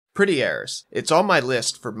Pretty errors. It's on my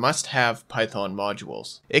list for must-have Python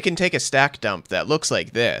modules. It can take a stack dump that looks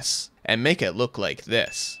like this, and make it look like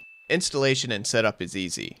this. Installation and setup is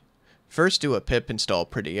easy. First do a pip install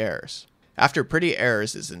pretty errors. After pretty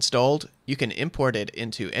errors is installed, you can import it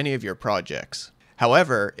into any of your projects.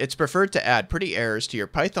 However, it's preferred to add pretty errors to your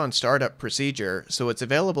Python startup procedure so it's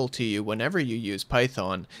available to you whenever you use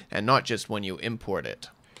Python and not just when you import it.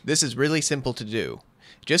 This is really simple to do.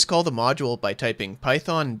 Just call the module by typing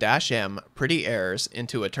python-m pretty errors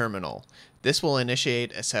into a terminal. This will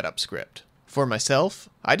initiate a setup script. For myself,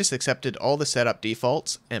 I just accepted all the setup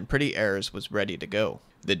defaults and pretty errors was ready to go.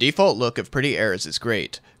 The default look of pretty errors is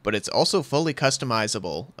great, but it's also fully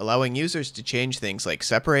customizable, allowing users to change things like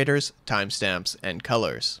separators, timestamps, and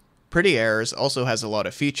colors. Pretty errors also has a lot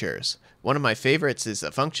of features. One of my favorites is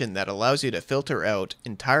a function that allows you to filter out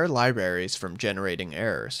entire libraries from generating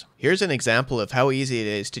errors. Here's an example of how easy it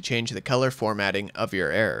is to change the color formatting of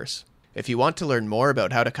your errors. If you want to learn more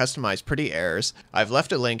about how to customize pretty errors, I've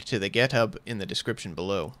left a link to the GitHub in the description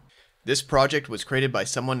below. This project was created by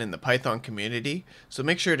someone in the Python community, so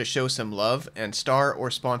make sure to show some love and star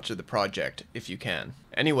or sponsor the project if you can.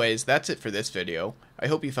 Anyways, that's it for this video. I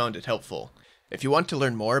hope you found it helpful. If you want to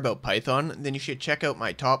learn more about Python, then you should check out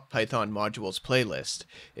my top Python modules playlist.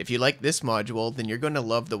 If you like this module, then you're going to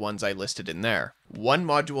love the ones I listed in there. One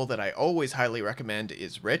module that I always highly recommend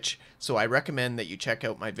is Rich, so I recommend that you check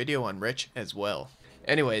out my video on Rich as well.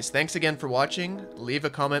 Anyways, thanks again for watching, leave a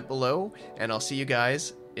comment below, and I'll see you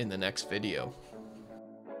guys in the next video.